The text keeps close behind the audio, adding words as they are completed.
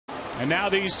And now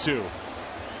these two,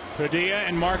 Padilla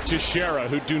and Mark Teixeira,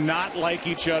 who do not like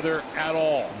each other at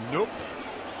all. Nope.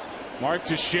 Mark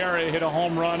Teixeira hit a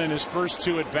home run in his first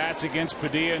 2 at-bats against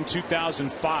Padilla in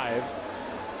 2005.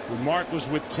 When Mark was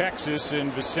with Texas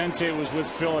and Vicente was with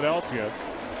Philadelphia.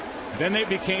 Then they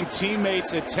became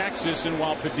teammates at Texas, and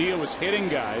while Padilla was hitting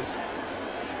guys.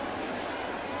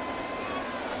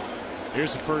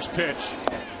 Here's the first pitch.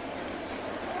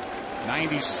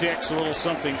 96, a little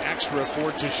something extra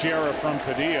for Teixeira from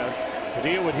Padilla.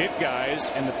 Padilla would hit guys,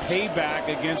 and the payback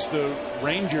against the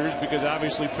Rangers, because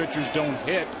obviously pitchers don't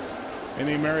hit in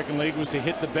the American League, was to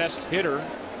hit the best hitter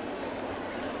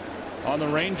on the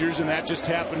Rangers, and that just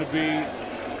happened to be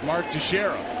Mark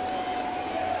Teixeira.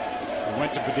 He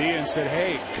went to Padilla and said,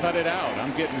 hey, cut it out.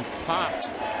 I'm getting popped.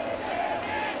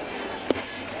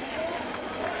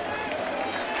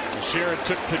 Teixeira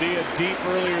took Padilla deep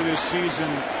earlier this season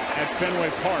at Fenway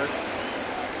Park.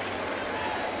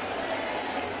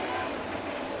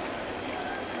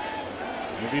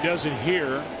 If he does it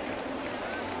here,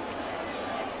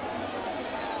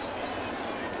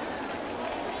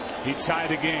 he tied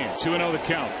the game. 2-0 the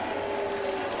count.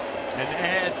 And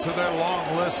add to their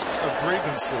long list of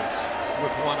grievances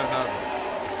with one another.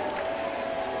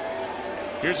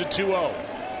 Here's a 2-0.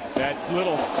 That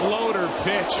little floater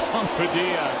pitch from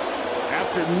Padilla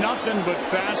after nothing but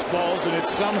fastballs, and it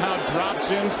somehow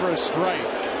drops in for a strike.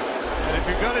 And if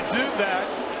you're going to do that,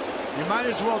 you might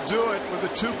as well do it with a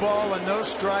 2-ball and no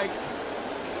strike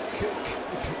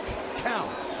count.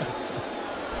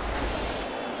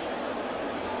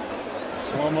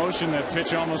 Slow motion, that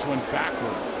pitch almost went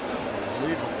backward.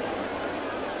 Unbelievable.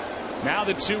 Now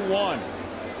the 2-1.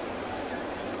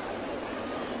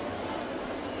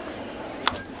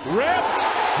 Ripped.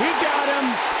 He got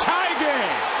him. Tie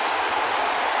game.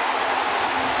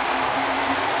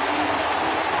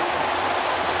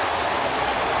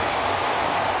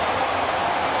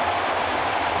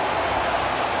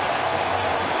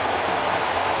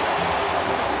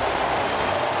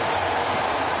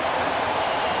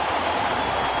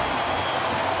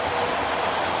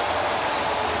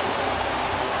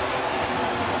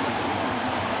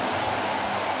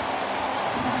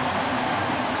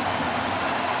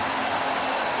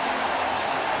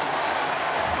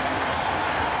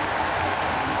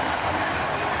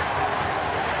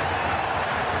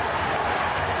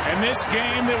 This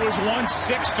game that was once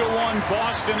 6-1,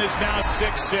 Boston is now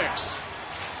 6-6.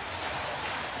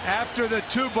 After the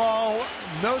 2-ball,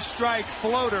 no strike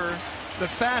floater, the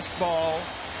fastball,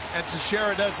 and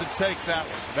Teixeira doesn't take that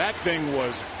one. That thing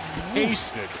was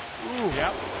pasted. Ooh.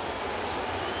 Yep.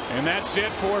 And that's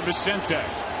it for Vicente.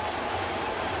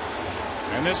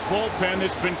 And this bullpen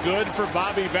that's been good for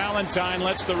Bobby Valentine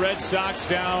lets the Red Sox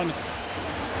down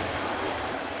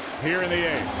here in the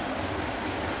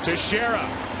 8th. Teixeira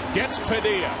gets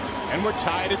Padilla, and we're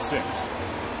tied at 6.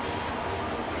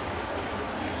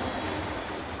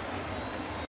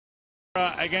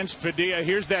 Against Padilla,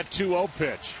 here's that 2-0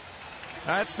 pitch.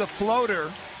 That's the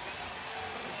floater,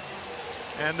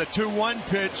 and the 2-1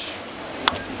 pitch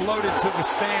floated to the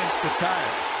stands to tie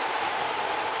it.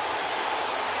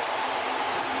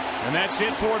 And that's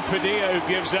it for Padilla, who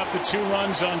gives up the 2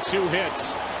 runs on 2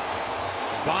 hits.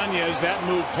 Banez, that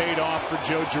move paid off for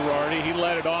Joe Girardi. He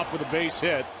led it off with a base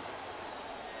hit.